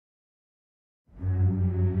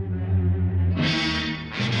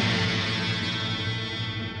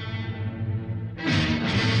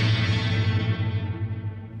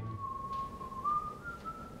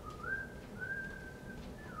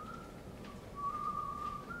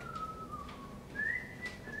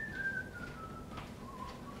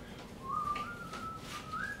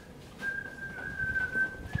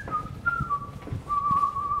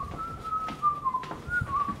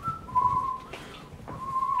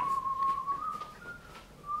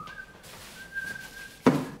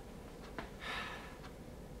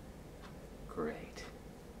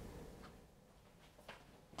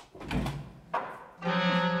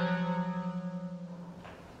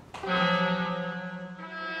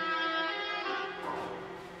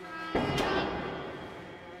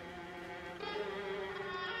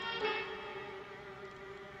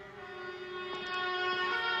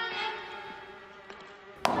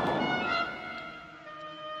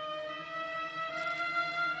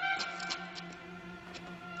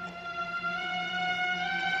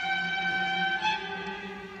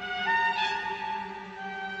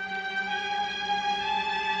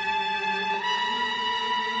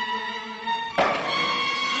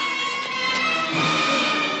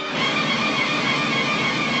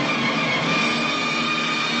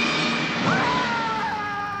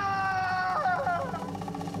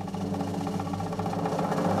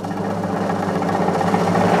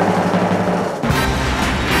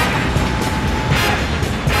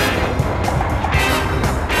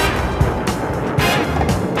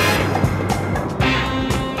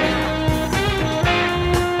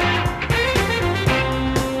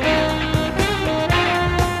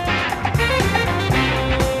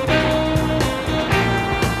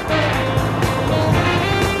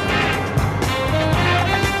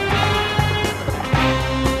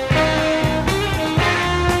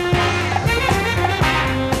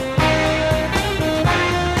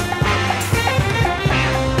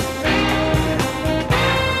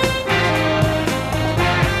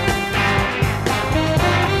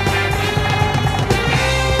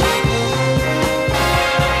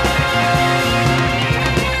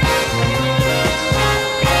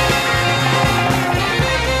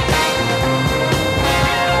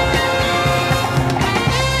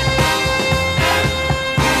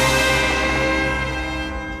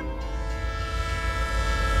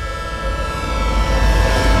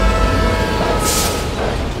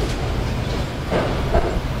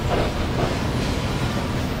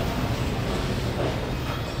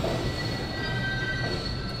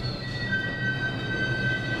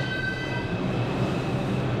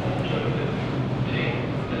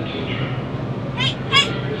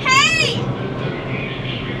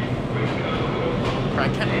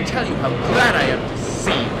How glad I am to see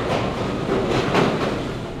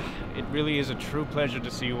you. It really is a true pleasure to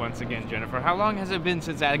see you once again, Jennifer. How long has it been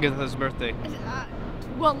since Agatha's birthday?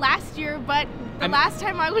 Well, last year, but the last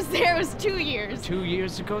time I was there was 2 years. 2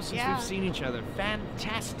 years ago since we've seen each other.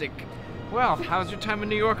 Fantastic. Well, how's your time in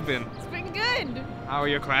New York been? It's been good. How are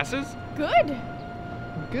your classes? Good.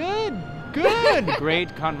 Good.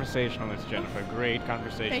 Great conversationalist, Jennifer. Great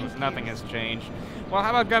conversationalist. Nothing has changed. Well, how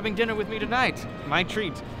about grabbing dinner with me tonight? My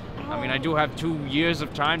treat. I mean, I do have 2 years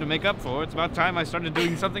of time to make up for. It's about time I started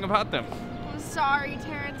doing something about them. I'm sorry,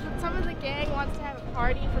 Terrence, but some of the gang wants to have a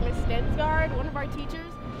party for Miss Stensgaard, one of our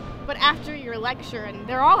teachers, but after your lecture, and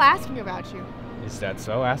they're all asking about you. Is that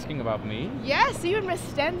so? Asking about me? Yes, even Miss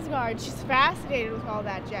Stensgaard. She's fascinated with all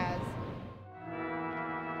that jazz.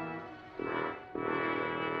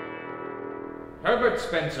 Herbert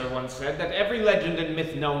Spencer once said that every legend and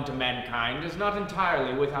myth known to mankind is not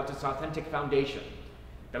entirely without its authentic foundation.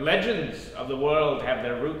 The legends of the world have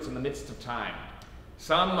their roots in the midst of time.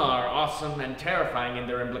 Some are awesome and terrifying in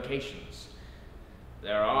their implications.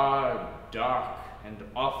 There are dark and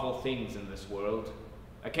awful things in this world.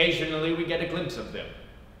 Occasionally we get a glimpse of them.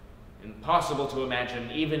 Impossible to imagine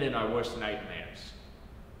even in our worst nightmares.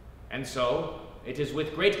 And so, it is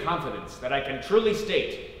with great confidence that I can truly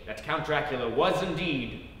state that Count Dracula was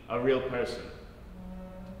indeed a real person.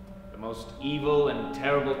 The most evil and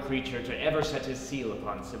terrible creature to ever set his seal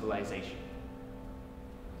upon civilization.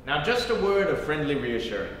 Now, just a word of friendly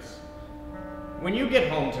reassurance. When you get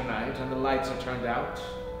home tonight and the lights are turned out,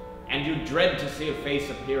 and you dread to see a face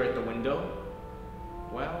appear at the window,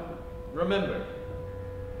 well, remember,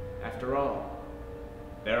 after all,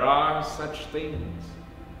 there are such things.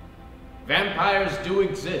 Vampires do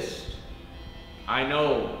exist. I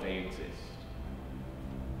know they exist.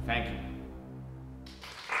 Thank you.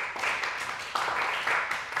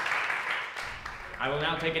 I will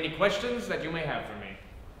now take any questions that you may have for me.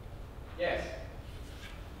 Yes.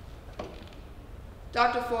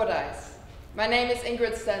 Dr. Fordyce, my name is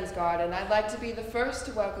Ingrid Stensgaard, and I'd like to be the first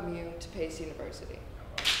to welcome you to Pace University.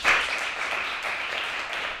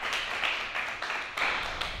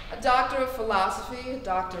 A doctor of philosophy, a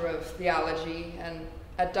doctor of theology, and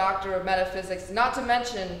a doctor of metaphysics, not to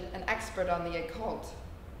mention an expert on the occult.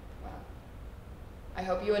 Well, I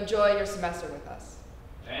hope you enjoy your semester with us.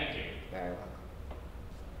 Thank you. Very welcome.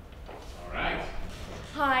 All right.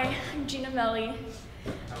 Hi, I'm Gina Melli.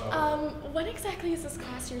 Hello. What exactly is this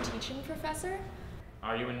class you're teaching, Professor?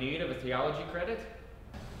 Are you in need of a theology credit?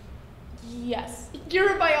 Yes.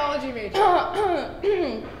 You're a biology major.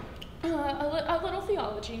 A little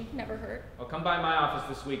theology, never hurt. Well, come by my office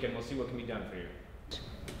this week and we'll see what can be done for you.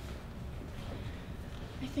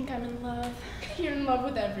 I think I'm in love. You're in love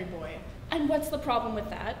with every boy. And what's the problem with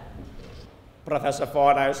that? Professor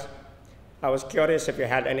Fordyce, I was curious if you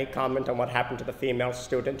had any comment on what happened to the female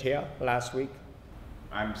student here last week.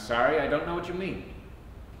 I'm sorry, I don't know what you mean.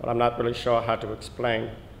 Well, I'm not really sure how to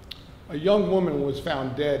explain. A young woman was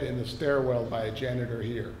found dead in the stairwell by a janitor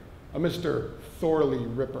here, a Mr. Thorley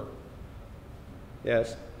Ripper.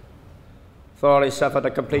 Yes. Thorley suffered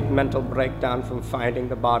a complete mental breakdown from finding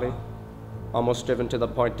the body, almost driven to the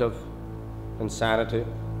point of insanity.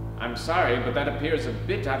 I'm sorry, but that appears a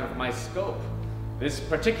bit out of my scope. This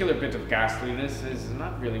particular bit of ghastliness is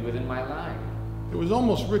not really within my line. It was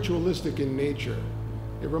almost ritualistic in nature.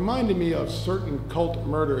 It reminded me of certain cult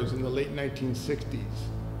murders in the late 1960s.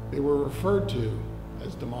 They were referred to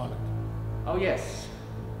as demonic. Oh yes,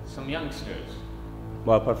 some youngsters.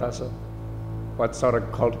 Well, Professor, what sort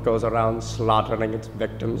of cult goes around slaughtering its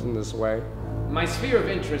victims in this way? My sphere of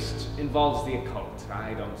interest involves the occult.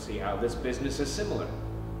 I don't see how this business is similar.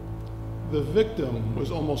 The victim was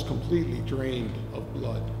almost completely drained of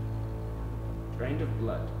blood. Drained of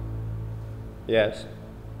blood? Yes.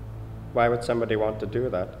 Why would somebody want to do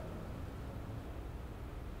that?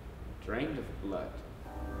 Drained of blood.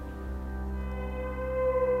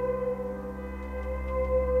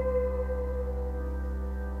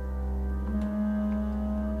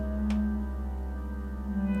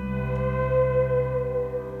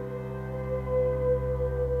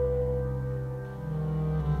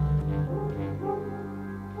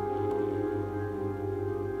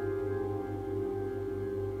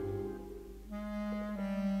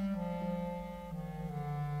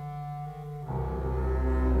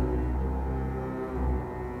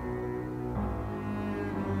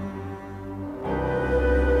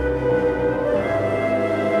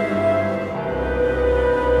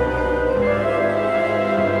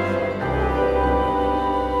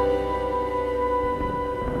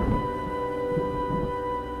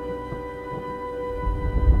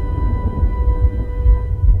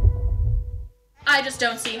 I just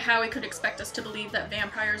don't see how he could expect us to believe that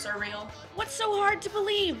vampires are real. What's so hard to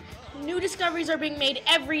believe? New discoveries are being made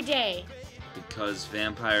every day. Because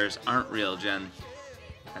vampires aren't real, Jen.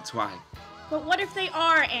 That's why. But what if they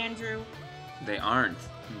are, Andrew? They aren't.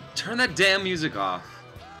 Turn that damn music off.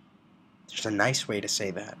 There's a nice way to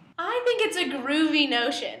say that. I think it's a groovy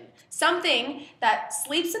notion. Something that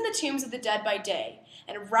sleeps in the tombs of the dead by day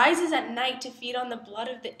and rises at night to feed on the blood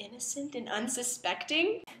of the innocent and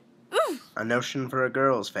unsuspecting. Ooh. A notion for a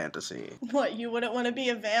girl's fantasy. What, you wouldn't want to be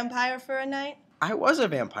a vampire for a night? I was a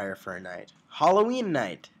vampire for a night. Halloween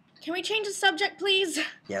night. Can we change the subject, please?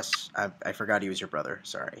 Yes, I forgot he was your brother.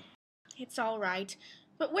 Sorry. It's all right.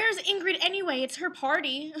 But where's Ingrid anyway? It's her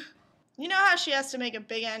party. You know how she has to make a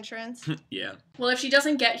big entrance? Yeah. Well, if she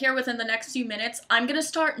doesn't get here within the next few minutes, I'm gonna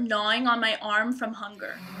start gnawing on my arm from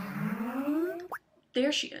hunger.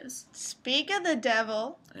 There she is. Speak of the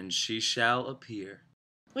devil. And she shall appear.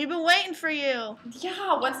 We've been waiting for you.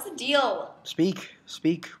 Yeah, what's the deal?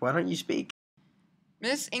 Speak. Why don't you speak?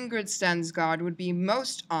 Miss Ingrid Stensgaard would be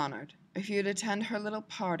most honored if you'd attend her little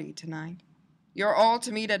party tonight. You're all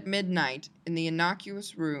to meet at midnight in the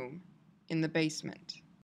innocuous room in the basement.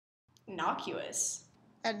 Innocuous.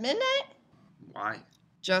 At midnight? Why?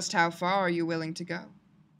 Just how far are you willing to go?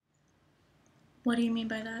 What do you mean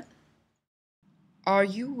by that? Are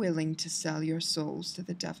you willing to sell your souls to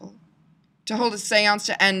the devil? To hold a seance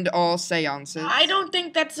to end all seances? I don't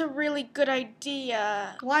think that's a really good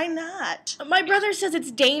idea. Why not? My brother says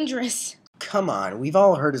it's dangerous. Come on, we've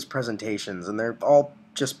all heard his presentations, and they're all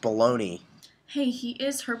just baloney. Hey, he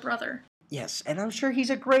is her brother. Yes, and I'm sure he's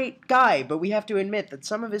a great guy, but we have to admit that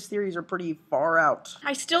some of his theories are pretty far out.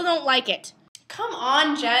 I still don't like it. Come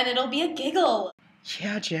on, Jen, it'll be a giggle.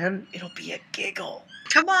 Yeah, Jen, it'll be a giggle.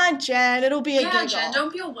 Come on, Jen, it'll be a giggle. Jen,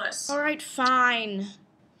 don't be a wuss. All right, fine.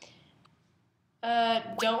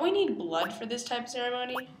 Don't we need blood for this type of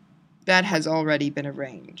ceremony? That has already been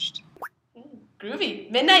arranged. Groovy.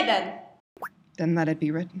 Midnight then. Then let it be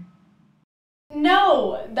written.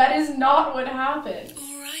 No, that is not what happened.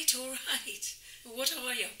 All right. What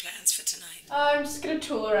are your plans for tonight? I'm just gonna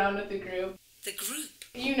tool around with the group. The group?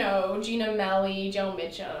 You know, Gina Melly, Joe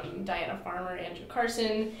Mitchum, Diana Farmer, Andrew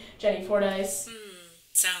Carson, Jenny Fordyce.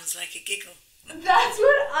 Sounds like a giggle. That's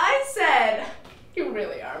what I said! You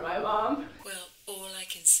really are my mom. Well, all I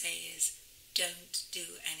can say is, don't do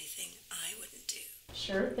anything I wouldn't do.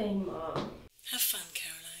 Sure thing, Mom. Have fun,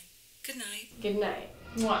 Caroline. Good night. Good night.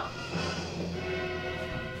 Mwah.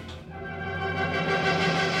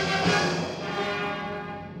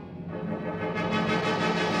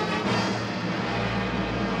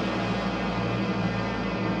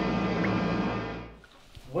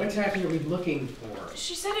 What exactly are we looking for?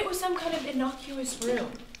 She said it was some kind of innocuous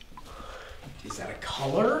room. Is that a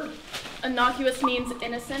color? Innocuous means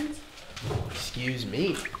innocent. Excuse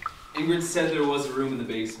me. Ingrid said there was a room in the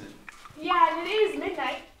basement. Yeah, and it is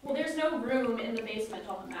midnight. Well, there's no room in the basement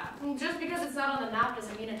on the map. Just because it's not on the map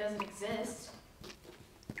doesn't mean it doesn't exist.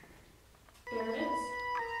 There it is.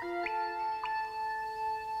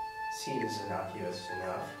 Seems innocuous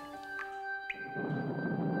enough.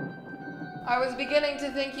 I was beginning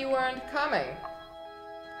to think you weren't coming.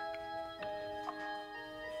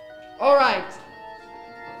 All right.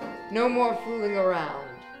 No more fooling around.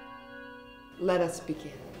 Let us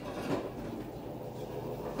begin.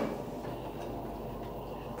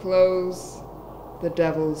 Close the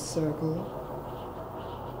devil's circle.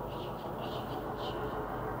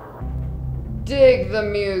 Dig the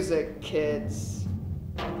music, kids.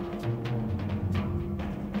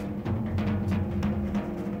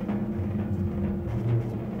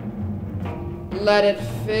 Let it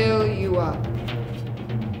fill you up.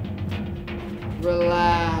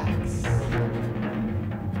 Relax.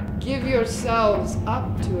 Give yourselves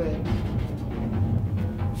up to it.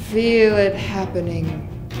 Feel it happening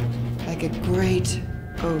like a great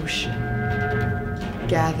ocean,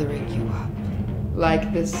 gathering you up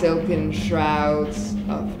like the silken shrouds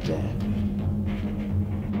of death.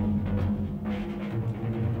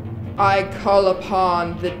 I call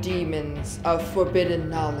upon the demons of forbidden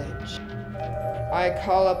knowledge. I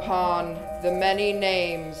call upon the many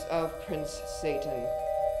names of Prince Satan,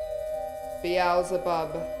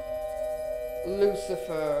 Beelzebub,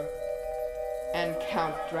 Lucifer, and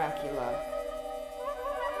Count Dracula.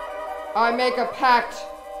 I make a pact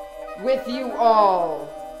with you all,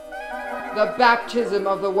 the baptism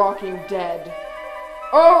of the walking dead.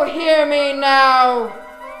 Oh, hear me now!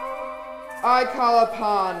 I call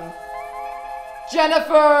upon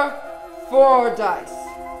Jennifer Fordyce.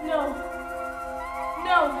 No.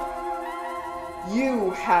 No. You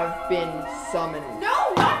have been summoned.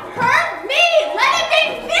 No, not her! Me! Let it be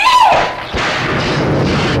me!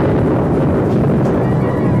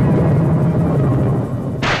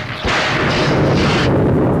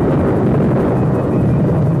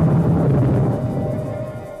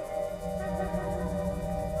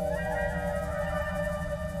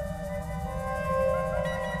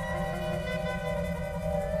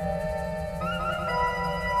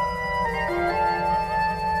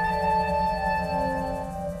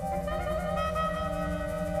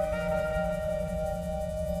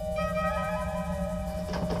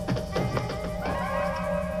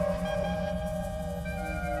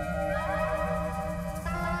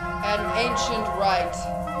 an ancient rite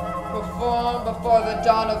performed before the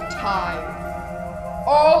dawn of time.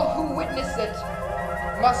 All who witness it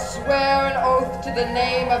must swear an oath to the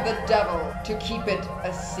name of the devil to keep it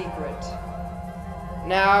a secret.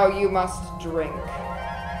 Now you must drink.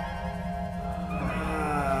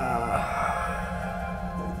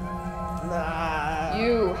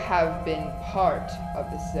 You have been part of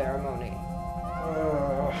the ceremony.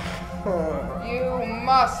 You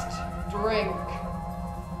must drink.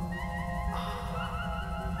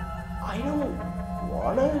 I don't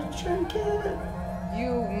wanna drink it.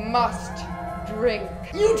 You must drink.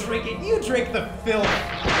 You drink it. You drink the filth.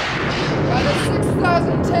 By the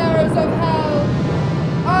 6,000 terrors of hell,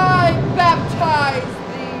 I baptize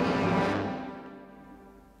thee.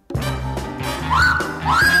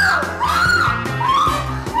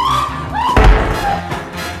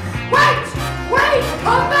 Wait!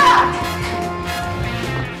 Come back!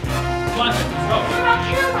 Watch it. Go. What about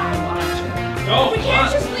Caroline? Watch it. Go. We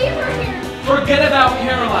can't just leave her here. Forget about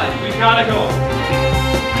Caroline. We gotta go.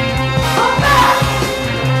 Come back!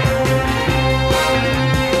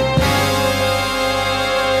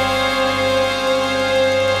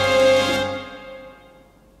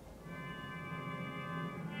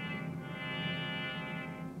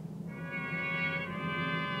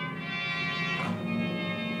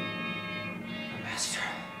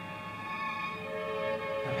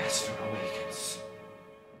 The master awakens.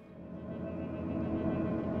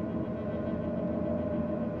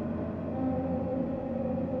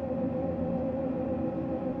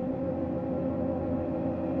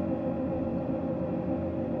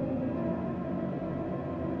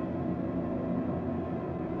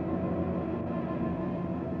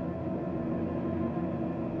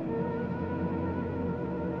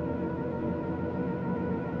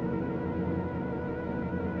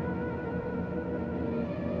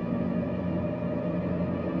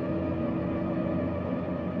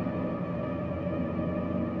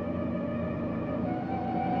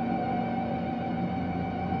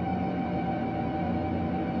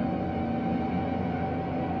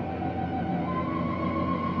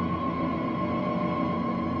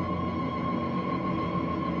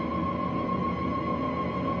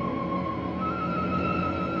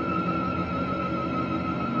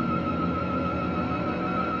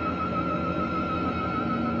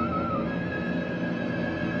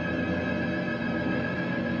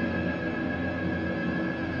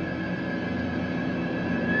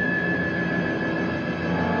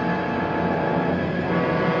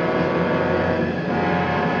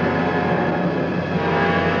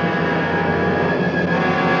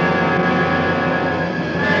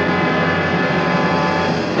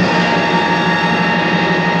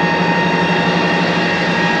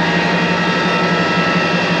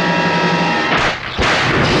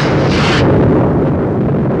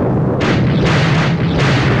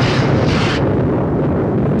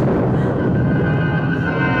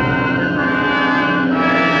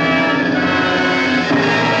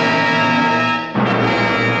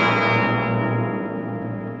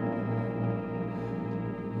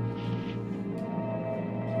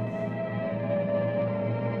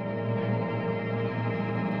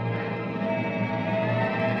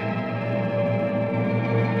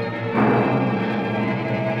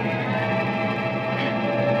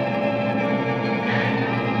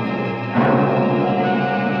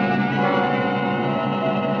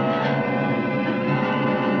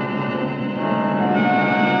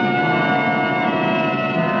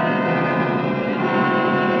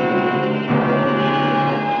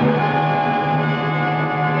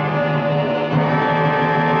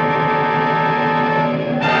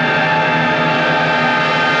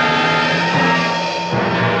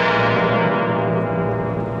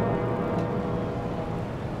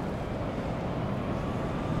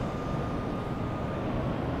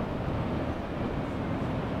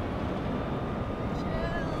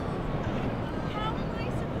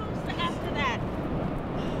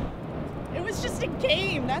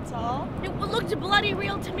 That's all. It looked bloody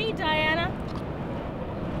real to me, Diana.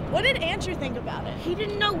 What did Andrew think about it? He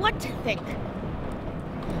didn't know what to think.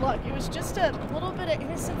 Look, it was just a little bit of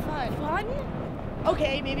innocent fun. Fun?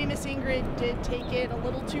 Okay, maybe Miss Ingrid did take it a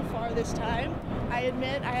little too far this time. I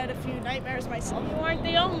admit I had a few nightmares myself. You aren't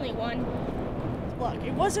the only one. Look,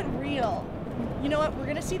 it wasn't real. You know what? We're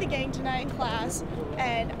gonna see the gang tonight in class,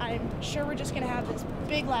 and I'm sure we're just gonna have this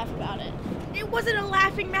big laugh about it. It wasn't a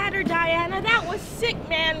laughing matter, Diana. That was sick,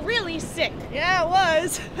 man. Really sick. Yeah, it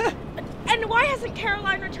was. And why hasn't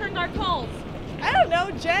Caroline returned our calls? I don't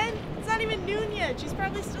know, Jen. It's not even noon yet. She's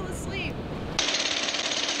probably still asleep.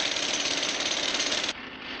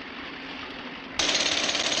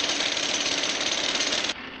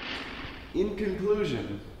 In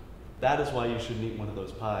conclusion, that is why you shouldn't eat one of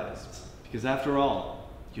those pies. Because after all,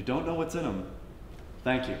 you don't know what's in them.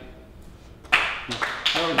 Thank you.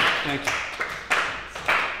 Thank you.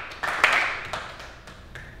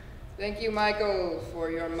 Thank you, Michael, for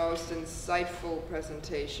your most insightful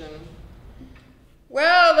presentation.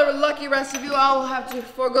 Well, the lucky rest of you all will have to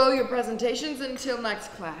forego your presentations until next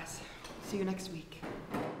class. See you next week.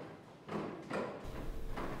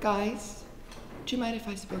 Guys, do you mind if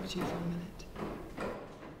I spoke to you for a minute?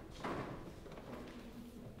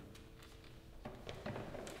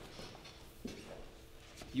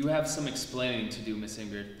 You have some explaining to do, Miss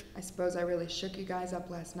Ingrid. I suppose I really shook you guys up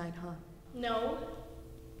last night, huh? No.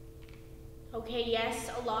 Okay, yes,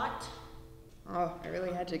 a lot. Oh, I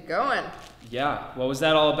really had you going. Yeah, what was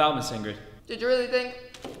that all about, Miss Ingrid? Did you really think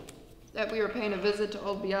that we were paying a visit to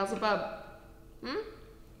old Beelzebub?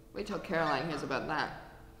 Wait till Caroline hears about that.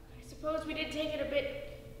 I suppose we did take it a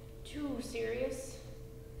bit too serious.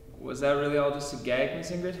 Was that really all just a gag,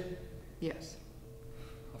 Miss Ingrid? Yes.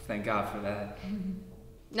 Well, thank God for that.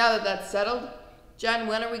 Now that that's settled, Jen,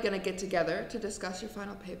 when are we going to get together to discuss your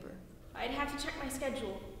final paper? I'd have to check my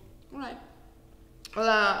schedule. All right. Well,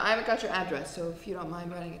 I haven't got your address, so if you don't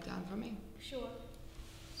mind writing it down for me. Sure.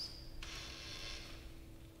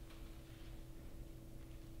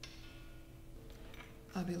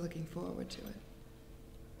 I'll be looking forward to it.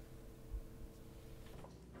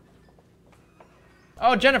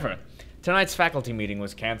 Oh, Jennifer, tonight's faculty meeting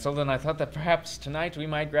was canceled, and I thought that perhaps tonight we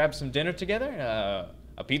might grab some dinner together.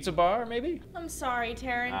 A pizza bar, maybe? I'm sorry,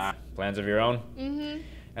 Terrence. Plans of your own? Mm-hmm.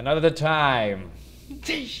 Another time.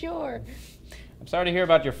 Sure. I'm sorry to hear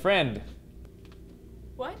about your friend.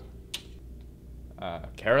 What?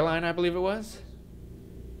 Caroline, I believe it was?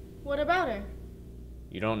 What about her?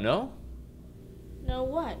 You don't know? No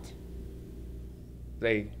what?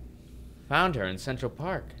 They found her in Central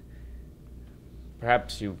Park.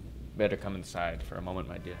 Perhaps you better come inside for a moment,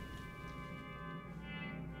 my dear.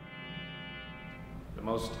 The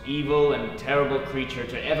most evil and terrible creature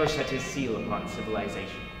to ever set his seal upon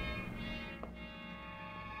civilization.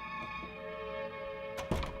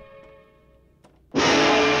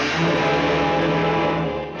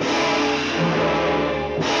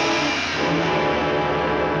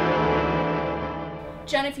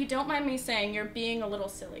 Jen, if you don't mind me saying, you're being a little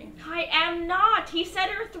silly. I am not. He said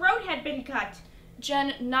her throat had been cut.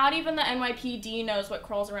 Jen, not even the NYPD knows what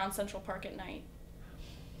crawls around Central Park at night.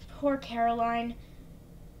 Poor Caroline.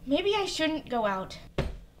 Maybe I shouldn't go out.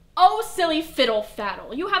 Oh, silly fiddle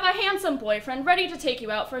faddle. You have a handsome boyfriend ready to take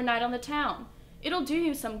you out for a night on the town. It'll do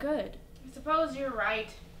you some good. I suppose you're right.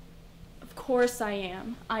 Of course I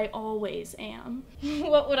am. I always am.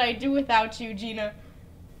 What would I do without you, Gina?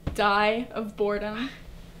 Die of boredom.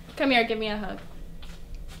 Come here, give me a hug.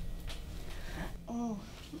 Oh.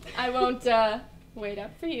 I won't, wait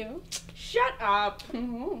up for you. Shut up.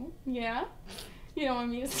 Yeah? You don't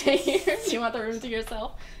want me to stay here? Do you want the room to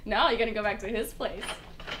yourself? No, you're gonna go back to his place.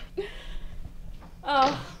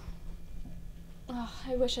 Oh,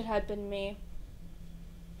 I wish it had been me.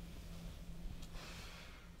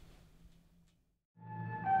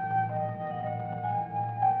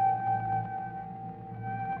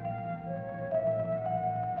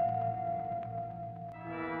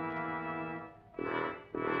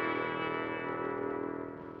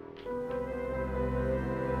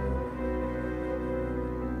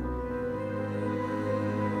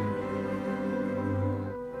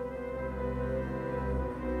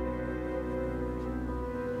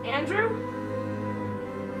 Andrew?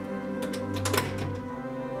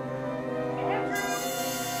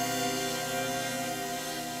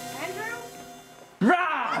 Andrew?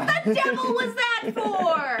 Rah! What the devil was that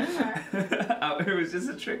for? It was just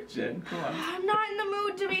a trick, Jen. Come on. I'm not in the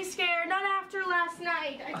mood to be scared, not after last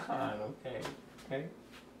night. Okay.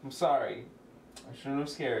 I'm sorry. I shouldn't have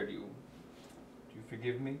scared you. Do you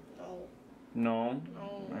forgive me? No. No?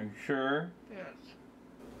 Are you sure? Yes.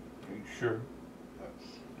 Are you sure?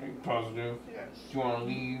 Are you positive? Yes. Do you want to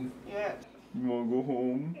leave? Yes. You want to go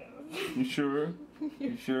home? You sure?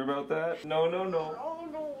 You sure about that? No. Oh,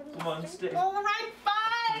 no. Come on, stay. All right,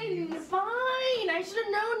 fine. I should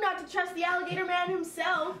have known not to trust the alligator man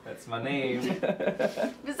himself. That's my name.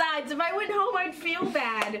 Besides, if I went home, I'd feel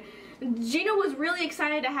bad. Gina was really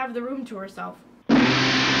excited to have the room to herself.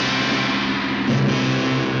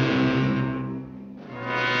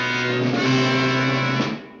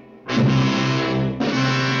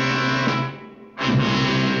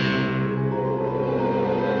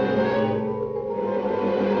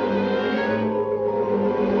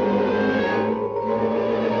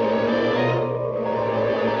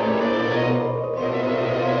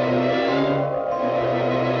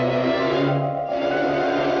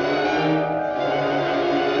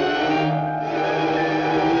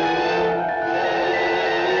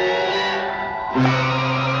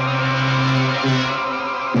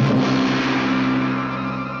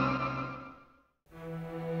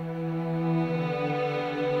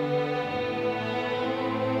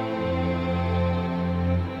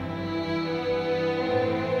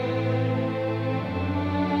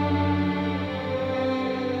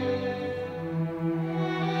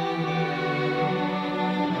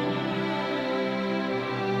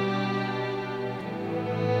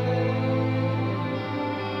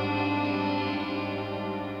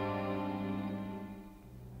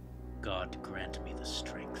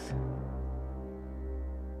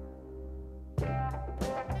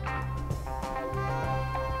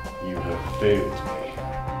 failed me.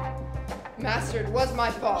 Master, it was my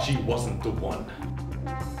fault. She wasn't the one.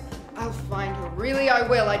 I'll find her. Really, I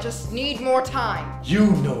will. I just need more time. You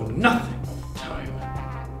know nothing of time.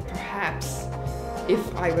 Perhaps,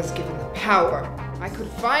 if I was given the power, I could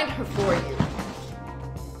find her for you.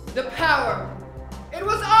 The power! It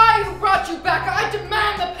was I who brought you back! I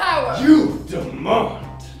demand the power! You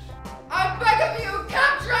demand! I beg of you,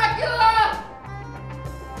 Count Dracula!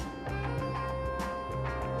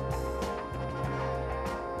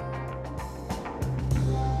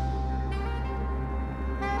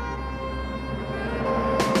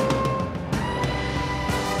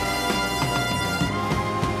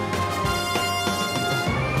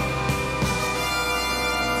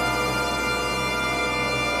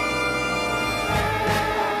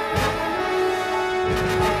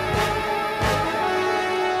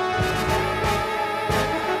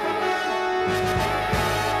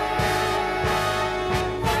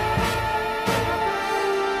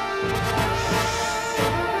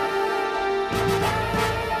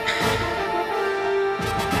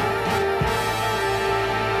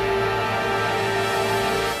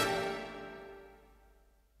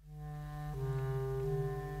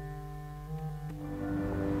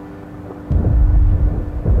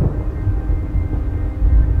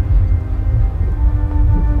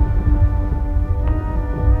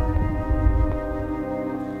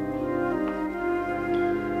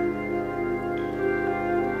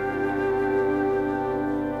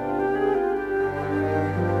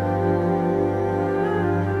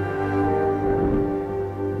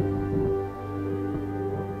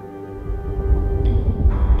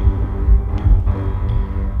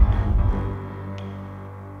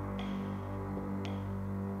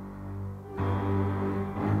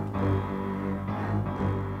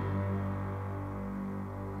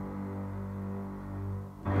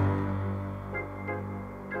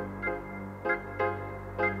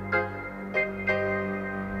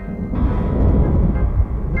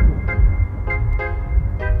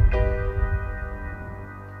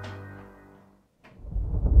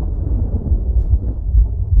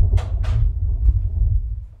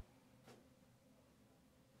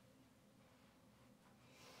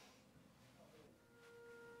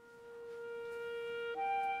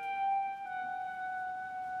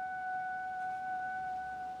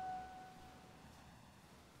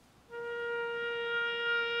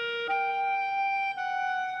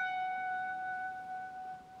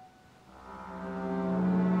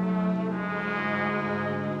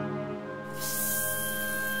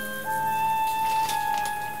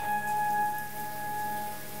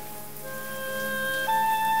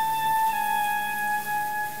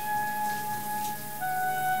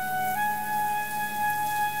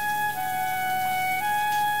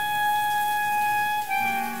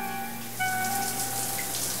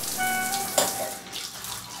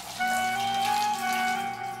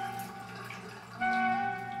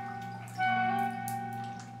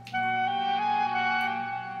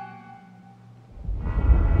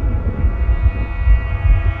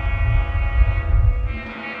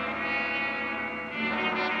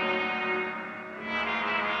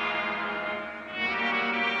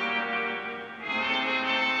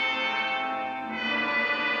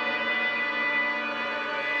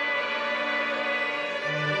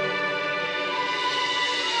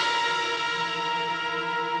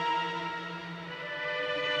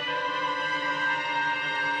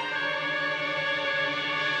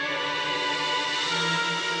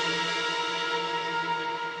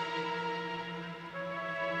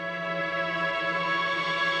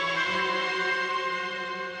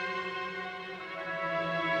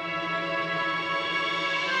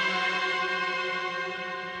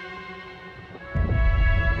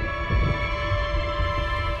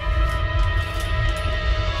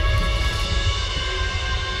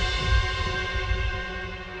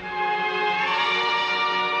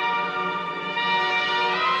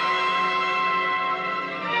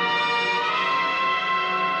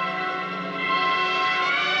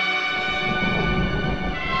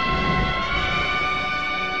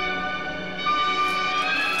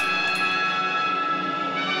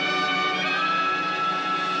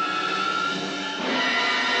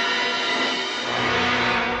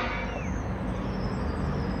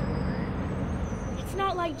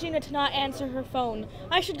 Gina to not answer her phone.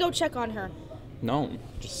 I should go check on her. No,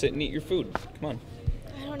 just sit and eat your food. Come on.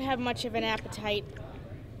 I don't have much of an appetite.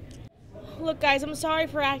 Look, guys, I'm sorry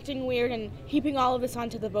for acting weird and heaping all of this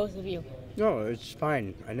onto the both of you. No, it's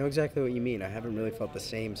fine. I know exactly what you mean. I haven't really felt the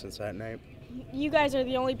same since that night. You guys are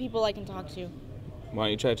the only people I can talk to. Why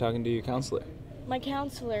don't you try talking to your counselor? My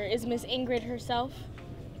counselor is Miss Ingrid herself.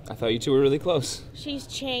 I thought you two were really close. She's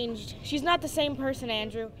changed. She's not the same person,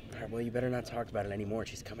 Andrew. All right, well, you better not talk about it anymore.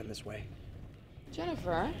 She's coming this way.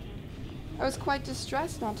 Jennifer, I was quite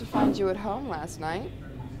distressed not to find you at home last night.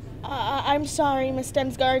 I'm sorry, Miss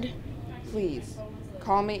Stensgaard. Please,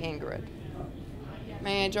 call me Ingrid.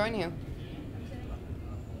 May I join you?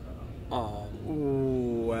 Well,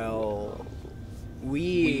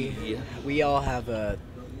 we all have a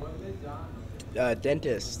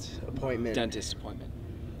dentist appointment. Dentist appointment.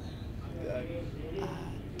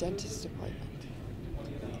 Dentist appointment.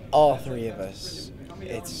 All three of us.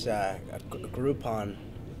 It's a Groupon.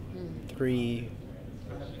 3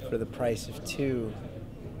 for the price of 2.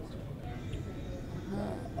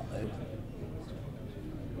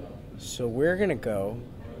 So we're gonna go,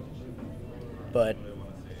 but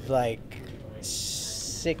like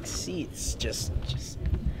 6 seats just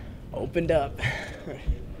opened up.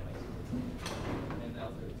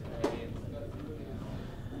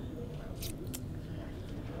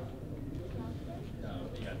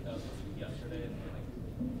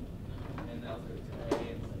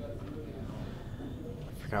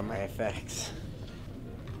 Forgot my effects.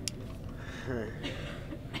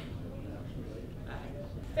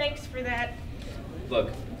 Thanks for that.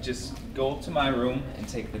 Look, just go to my room and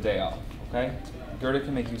take the day off, okay? Gerda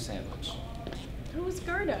can make you a sandwich. Who's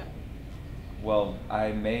Gerda? Well,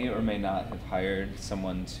 I may or may not have hired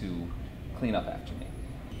someone to clean up after me.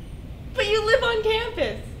 But you live on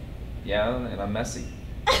campus. Yeah, and I'm messy.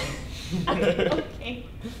 Okay.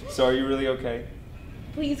 So are you really okay?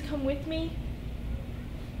 Please come with me.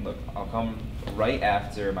 Look, I'll come right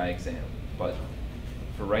after my exam, but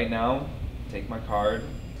for right now, take my card,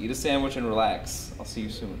 eat a sandwich, and relax. I'll see you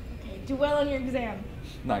soon. Okay, do well on your exam.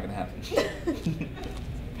 Not gonna happen.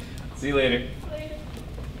 See you later. Later.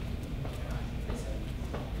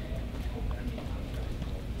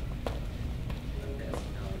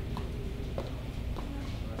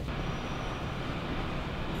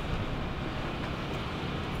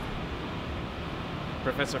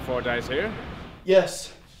 Professor Fordyce here.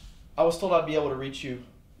 Yes. I was told I'd be able to reach you.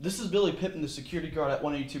 This is Billy Pippin, the security guard at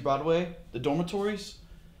 182 Broadway, the dormitories.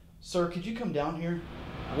 Sir, could you come down here?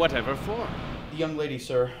 Whatever for? The young lady,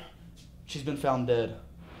 sir. She's been found dead.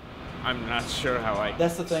 I'm not sure how I...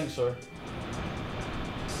 That's the thing, sir.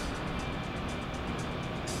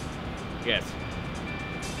 Yes.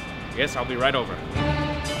 Yes, I'll be right over.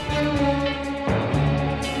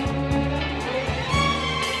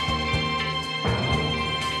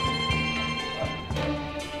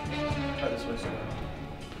 Right this way, sir.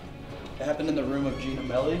 It happened in the room of Gina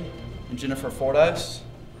Melly and Jennifer Fordyce.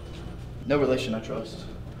 No relation, I trust.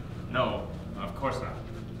 No, of course not.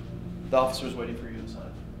 The officer's waiting for you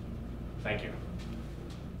inside. Thank you.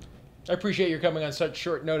 I appreciate your coming on such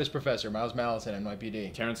short notice, Professor. Miles Mallison,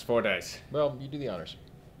 NYPD. Terrence Fordyce. Well, you do the honors.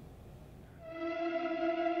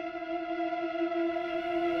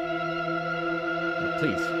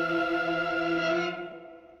 Please.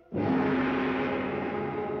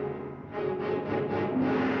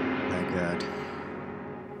 My God.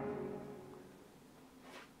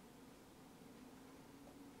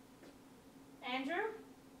 Andrew?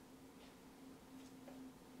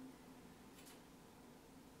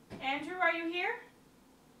 Andrew, are you here?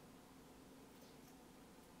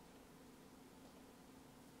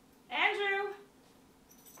 Andrew?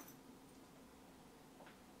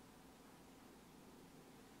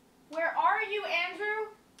 Where are you, Andrew?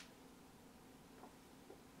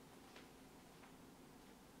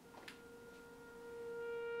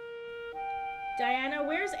 Diana,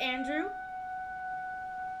 where's Andrew?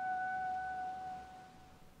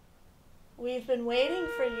 We've been waiting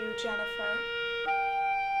for you, Jennifer.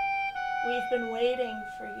 We've been waiting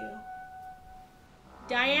for you.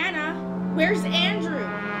 Diana, where's Andrew?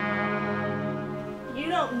 You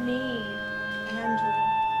don't need Andrew.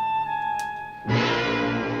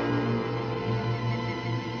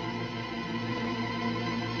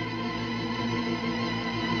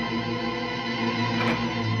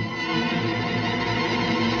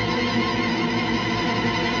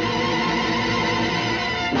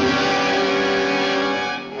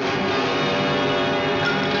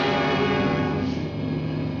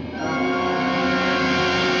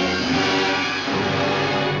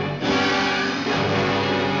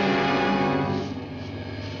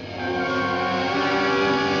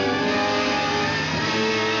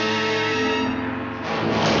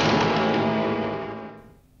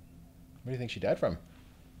 What do you think she died from?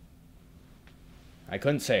 I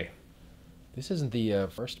couldn't say. This isn't the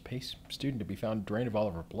first PACE student to be found drained of all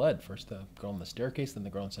of her blood. First the girl on the staircase, then the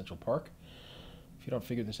girl in Central Park. If you don't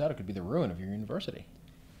figure this out, it could be the ruin of your university.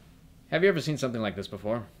 Have you ever seen something like this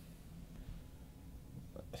before?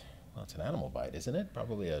 Well, it's an animal bite, isn't it?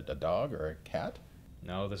 Probably a dog or a cat?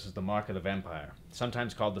 No, this is the mark of the vampire,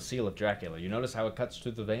 sometimes called the seal of Dracula. You notice how it cuts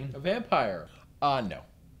through the vein? A vampire? No.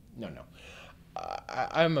 No.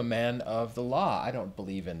 I'm a man of the law. I don't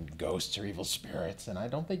believe in ghosts or evil spirits, and I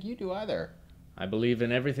don't think you do either. I believe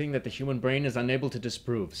in everything that the human brain is unable to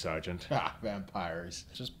disprove, Sergeant. Vampires.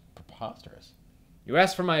 It's just preposterous. You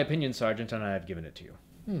asked for my opinion, Sergeant, and I have given it to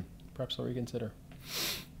you. Perhaps I'll reconsider.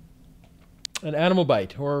 An animal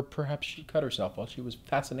bite, or perhaps she cut herself while she was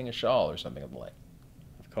fastening a shawl or something of the like.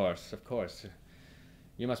 Of course.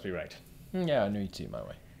 You must be right. Yeah, I knew you'd see it my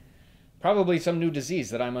way. Probably some new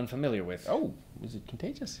disease that I'm unfamiliar with. Oh, is it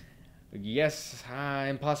contagious? Yes,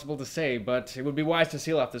 impossible to say, but it would be wise to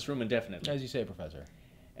seal off this room indefinitely. As you say, Professor.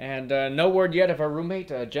 And no word yet of our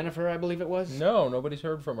roommate, Jennifer, I believe it was? No, nobody's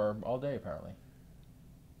heard from her all day, apparently.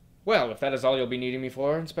 Well, if that is all you'll be needing me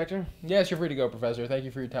for, Inspector. Yes, you're free to go, Professor. Thank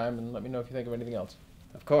you for your time, and let me know if you think of anything else.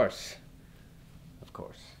 Of course. Of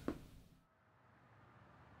course.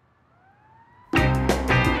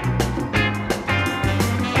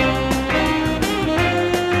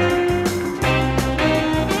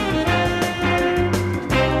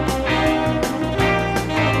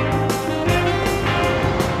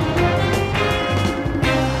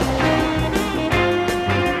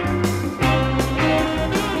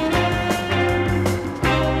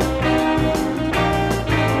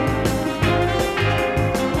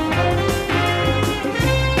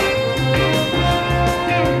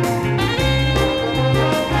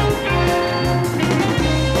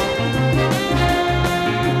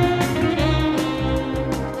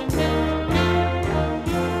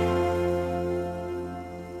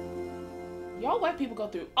 Y'all let people go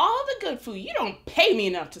through all the good food. You don't pay me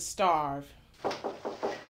enough to starve.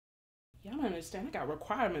 Y'all don't understand. I got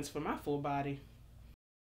requirements for my full body.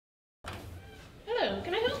 Hello,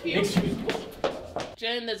 can I help you? Excuse me.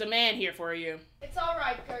 Jen, there's a man here for you. It's all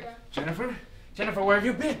right, Gerda. Jennifer? Jennifer, where have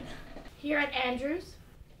you been? Here at Andrews.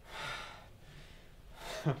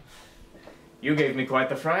 You gave me quite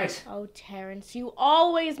the fright. Oh, Terrence, you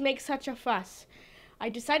always make such a fuss. I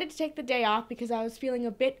decided to take the day off because I was feeling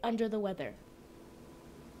a bit under the weather.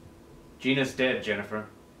 Gina's dead, Jennifer.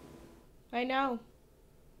 I know.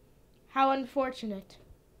 How unfortunate.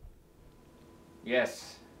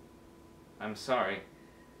 Yes. I'm sorry.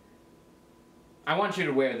 I want you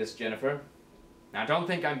to wear this, Jennifer. Now, don't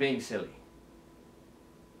think I'm being silly.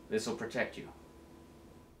 This will protect you.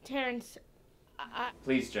 Terrence,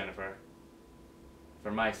 Please, Jennifer.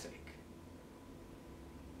 For my sake.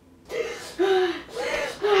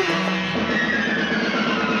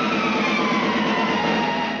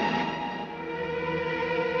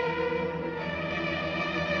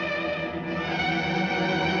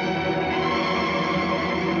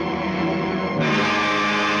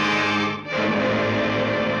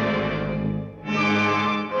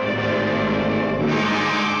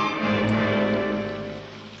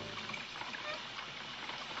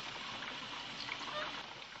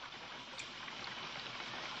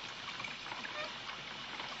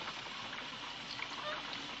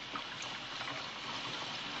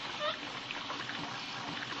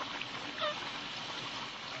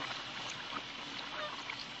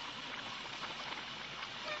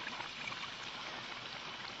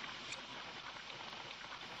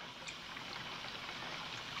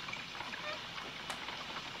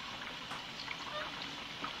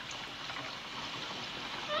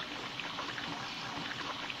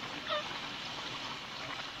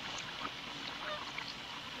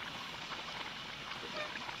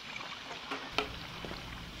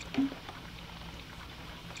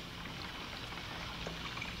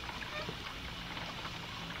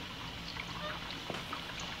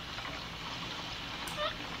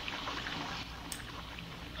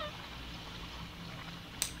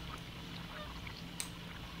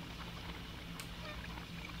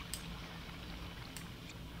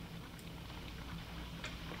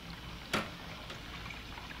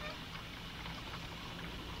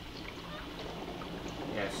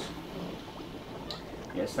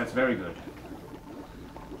 Yes, that's very good.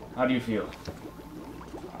 How do you feel?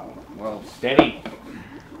 Well, steady.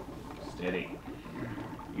 Steady.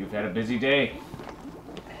 You've had a busy day.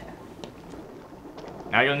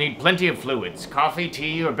 Now you'll need plenty of fluids. Coffee,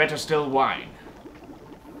 tea, or better still, wine.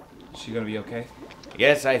 Is she gonna be okay?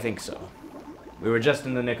 Yes, I think so. We were just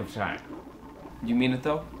in the nick of time. You mean it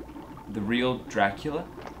though? The real Dracula?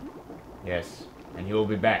 Yes, and he will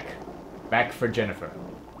be back. Back for Jennifer.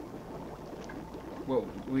 Well,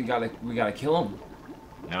 we gotta kill him.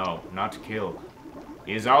 No, not kill.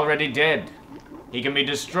 He is already dead. He can be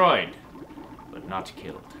destroyed, but not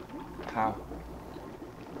killed. How?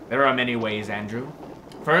 There are many ways, Andrew.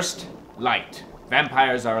 First, light.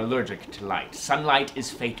 Vampires are allergic to light. Sunlight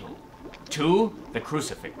is fatal. 2, the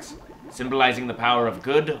crucifix, symbolizing the power of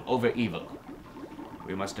good over evil.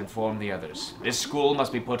 We must inform the others. This school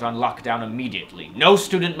must be put on lockdown immediately. No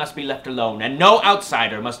student must be left alone, and no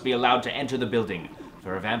outsider must be allowed to enter the building,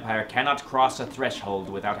 for a vampire cannot cross a threshold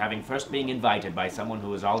without having first being invited by someone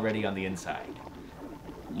who is already on the inside.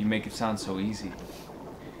 You make it sound so easy.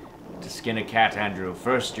 To skin a cat, Andrew,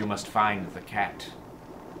 first you must find the cat.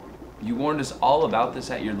 You warned us all about this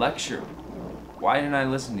at your lecture. Why didn't I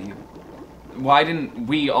listen to you? Why didn't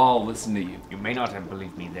we all listen to you? You may not have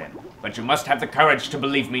believed me then, but you must have the courage to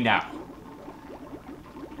believe me now.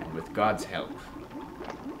 And with God's help,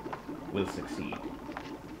 we'll succeed.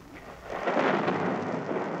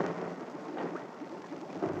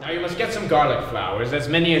 Now you must get some garlic flowers, as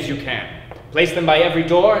many as you can. Place them by every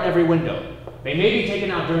door and every window. They may be taken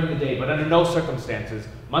out during the day, but under no circumstances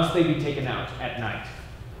must they be taken out at night.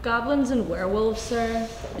 Goblins and werewolves, sir?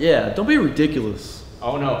 Yeah, don't be ridiculous.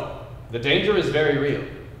 Oh no, the danger is very real.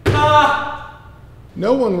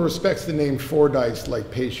 No one respects the name Fordyce like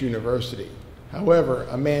Pace University. However,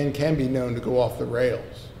 a man can be known to go off the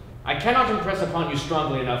rails. I cannot impress upon you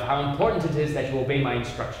strongly enough how important it is that you obey my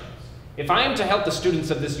instructions. If I am to help the students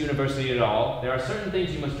of this university at all, there are certain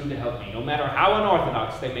things you must do to help me, no matter how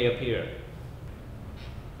unorthodox they may appear.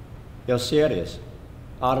 You're serious,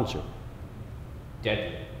 aren't you?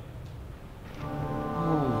 Deadly.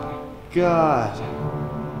 Oh my God.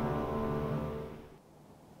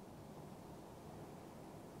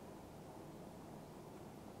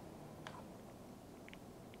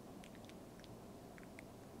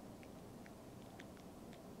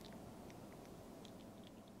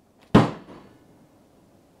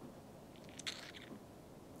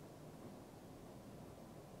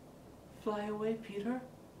 Fly away, Peter.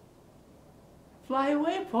 Fly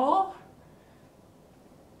away, Paul.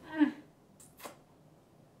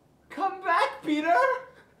 Come back, Peter.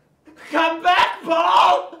 Come back,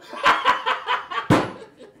 Paul.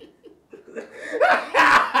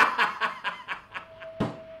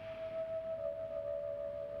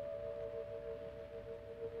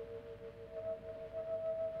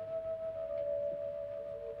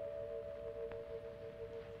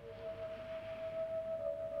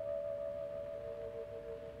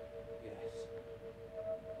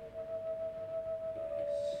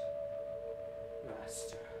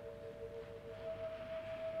 Master.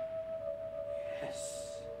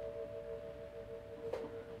 Yes.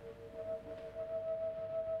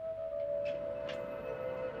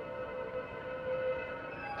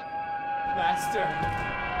 Master.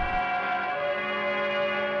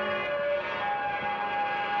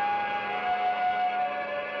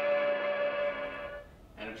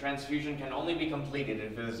 And a transfusion can only be completed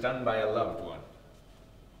if it is done by a loved one.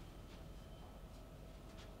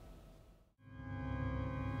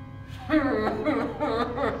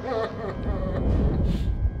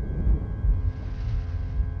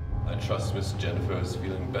 I trust Miss Jennifer is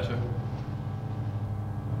feeling better.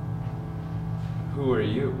 Who are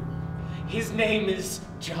you? His name is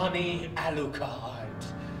Johnny Alucard.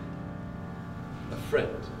 A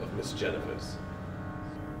friend of Miss Jennifer's.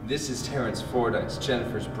 This is Terrence Fordyce,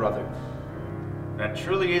 Jennifer's brother. That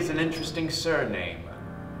truly is an interesting surname.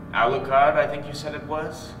 Alucard, I think you said it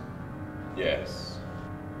was? Yes.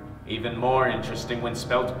 Even more interesting when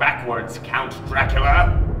spelled backwards, Count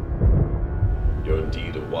Dracula. You're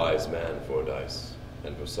indeed a wise man, Fordyce,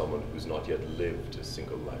 and for someone who's not yet lived a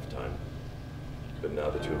single lifetime. But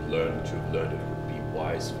now that you have learned what you have learned, it would be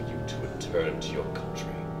wise for you to return to your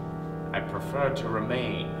country. I prefer to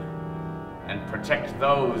remain and protect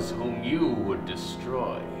those whom you would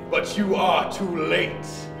destroy. But you are too late.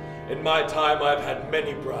 In my time, I've had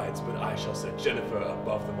many brides, but I shall set Jennifer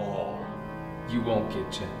above them all. You won't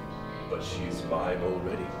get Jen. But she's mine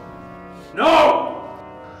already. No!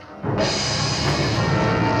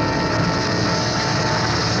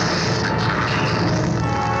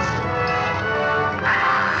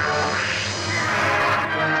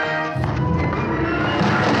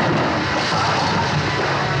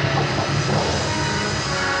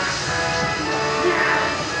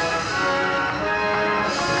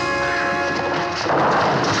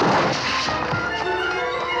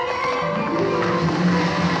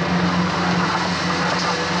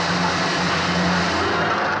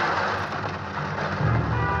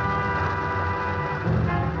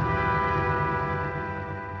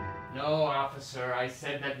 Officer, I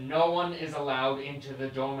said that no one is allowed into the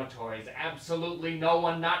dormitories. Absolutely no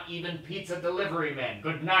one, not even pizza delivery men.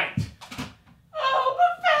 Good night. Oh,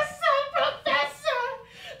 Professor!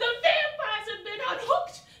 The vampires have been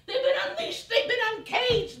unhooked! They've been unleashed! They've been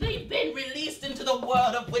uncaged! They've been released into the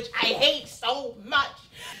world which I hate so much.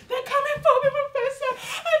 They're coming for me, Professor.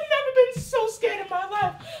 I've never been so scared in my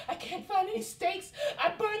life. I can't find any stakes.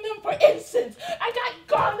 I burn them for incense. I got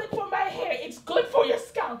garlic for my hair. It's good for your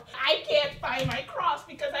scalp. I can't find my cross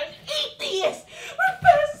because I'm atheist.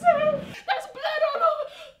 Professor, there's blood all over.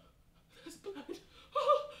 There's blood.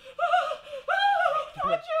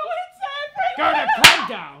 Don't you inside? Gerda, calm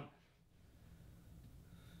down.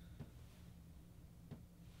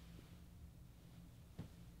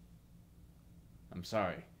 I'm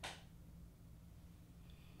sorry.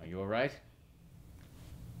 Are you all right?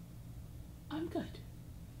 I'm good.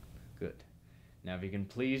 Good. Now, if you can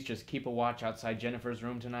please just keep a watch outside Jennifer's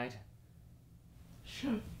room tonight.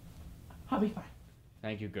 Sure. I'll be fine.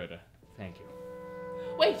 Thank you, Gerda. Thank you.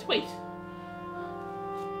 Wait.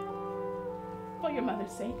 For your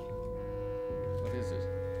mother's sake. What is it?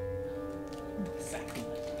 Exactly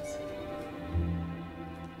what it is.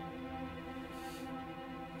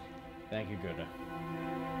 Thank you, Gerda.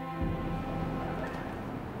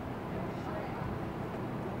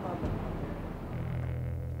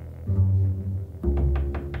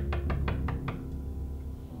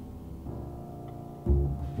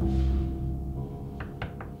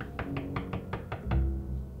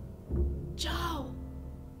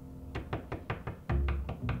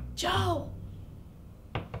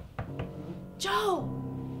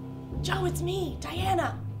 Joe, it's me,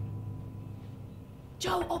 Diana.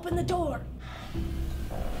 Joe, open the door.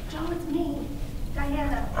 Joe, it's me,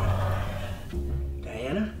 Diana.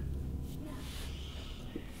 Diana?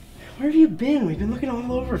 Where have you been? We've been looking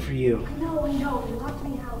all over for you. I know. They locked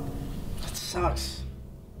me out. That sucks.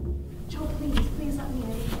 Joe, please let me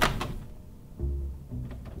in.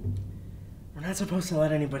 We're not supposed to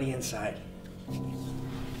let anybody inside.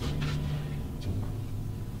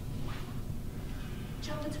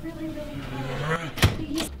 Joe, it's really cold.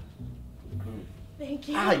 Please. Thank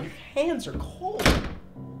you. Ah, your hands are cold. Do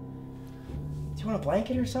you want a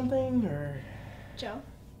blanket or something, or? Joe,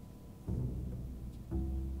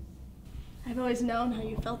 I've always known how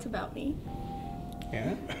you felt about me.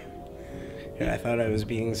 Yeah? Yeah, I thought I was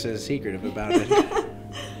being so secretive about it.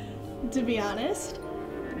 To be honest,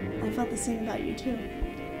 I felt the same about you too.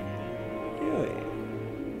 Really?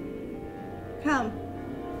 Come.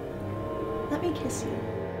 Let me kiss you.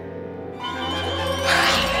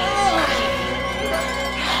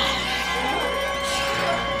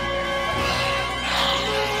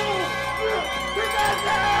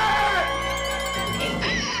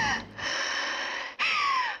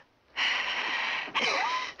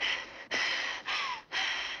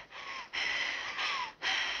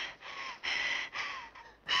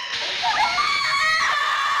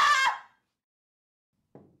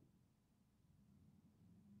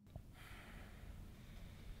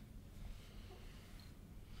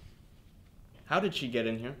 How did she get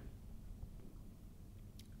in here?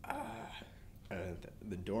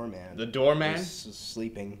 The doorman. The doorman? Was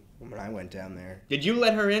sleeping when I went down there. Did you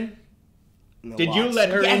let her in? The Did you locks. let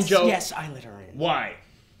her in, Joe? Yes, I let her in. Why?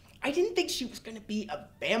 I didn't think she was going to be a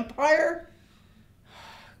vampire.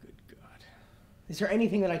 Good God. Is there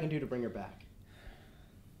anything that I can do to bring her back?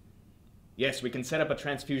 Yes, we can set up a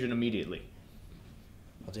transfusion immediately.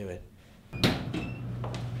 I'll do it.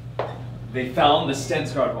 They found the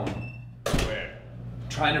Stensgaard home. Where?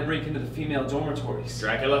 Trying to break into the female dormitories.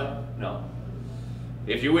 Dracula? No.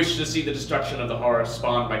 If you wish to see the destruction of the horror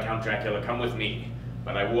spawned by Count Dracula, come with me.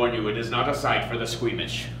 But I warn you, it is not a sight for the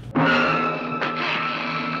squeamish. Now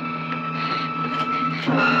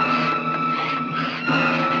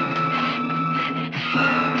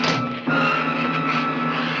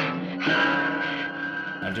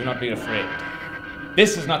do not be afraid.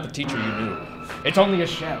 This is not the teacher you knew. It's only a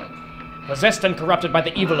shell, possessed and corrupted by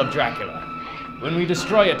the evil of Dracula. When we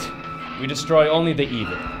destroy it, we destroy only the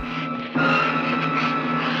evil.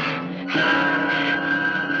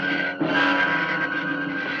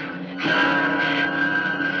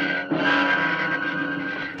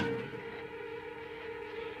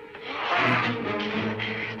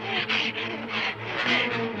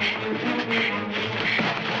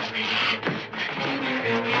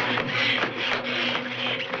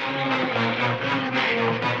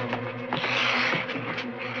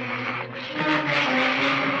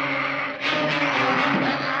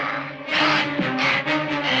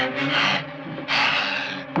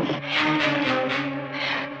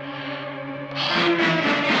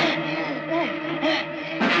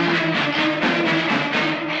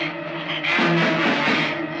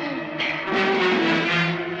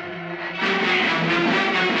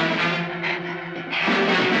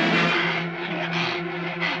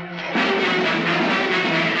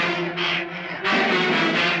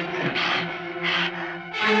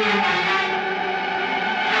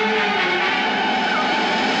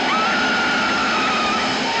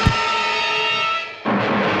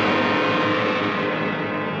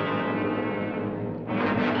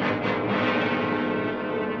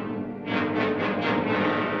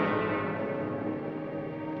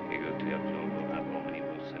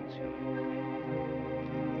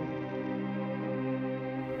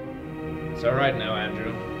 It's all right now,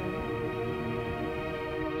 Andrew.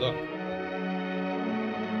 Look.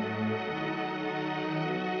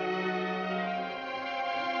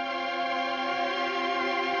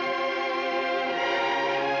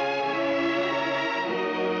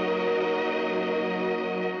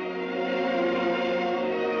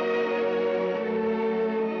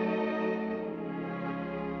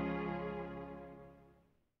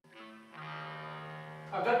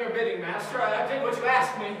 I've done your bidding, Master. I did what you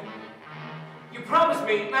asked me. You promised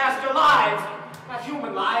me, Master, lives. Not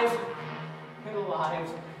human lives. Little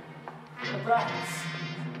lives. The rats.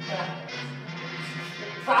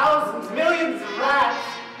 Thousands, millions of rats.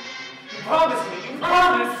 You promised me. You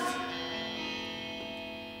promised.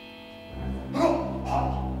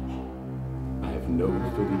 I have no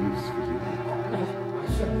further use for you.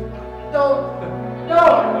 Don't. No.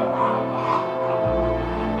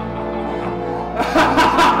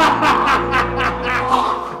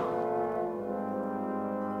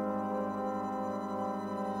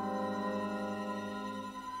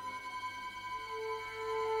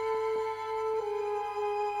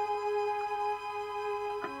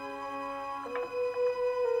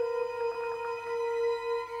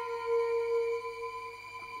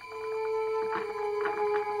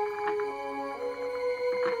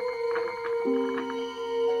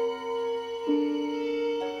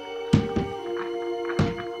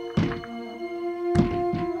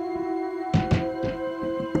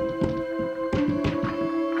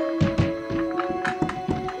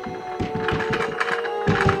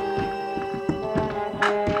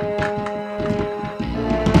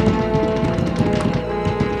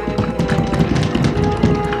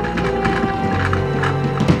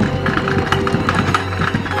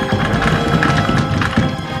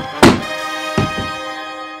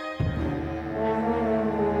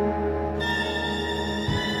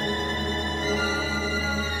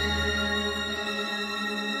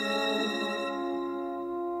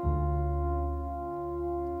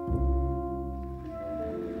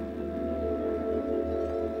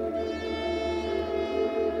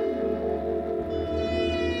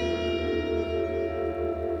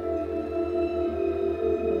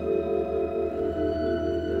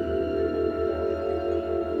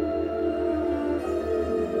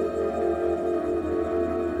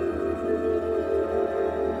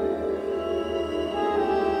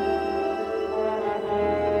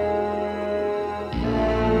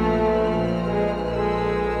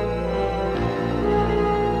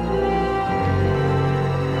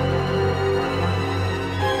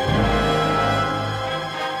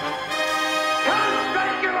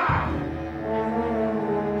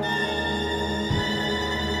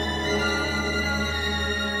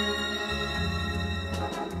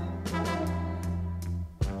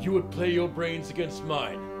 You would play your brains against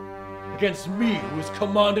mine? Against me, who has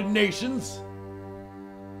commanded nations?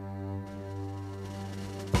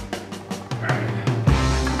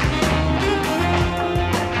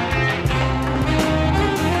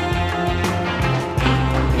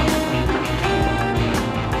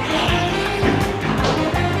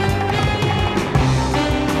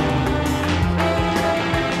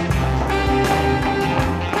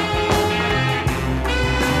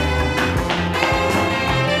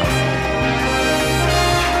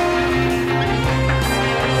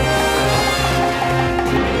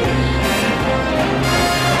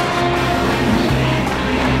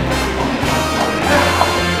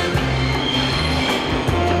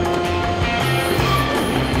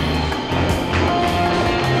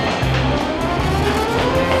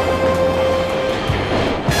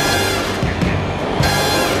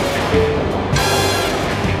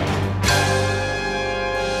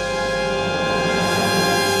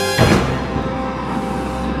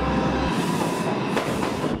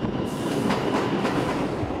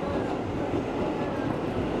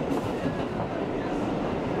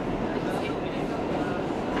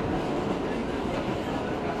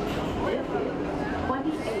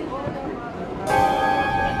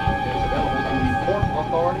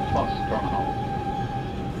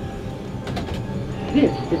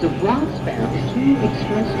 This is a Broad Sparrow 2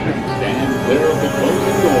 Express train. Stand clear of the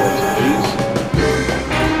closing doors, please.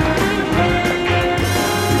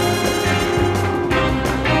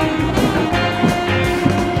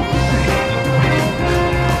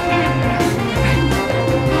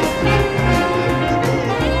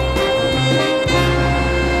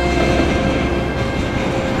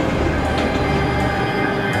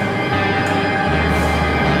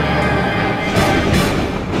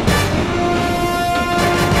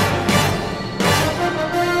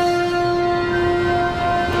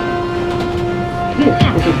 This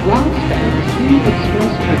is a Broad Sparrow 2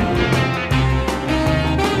 Express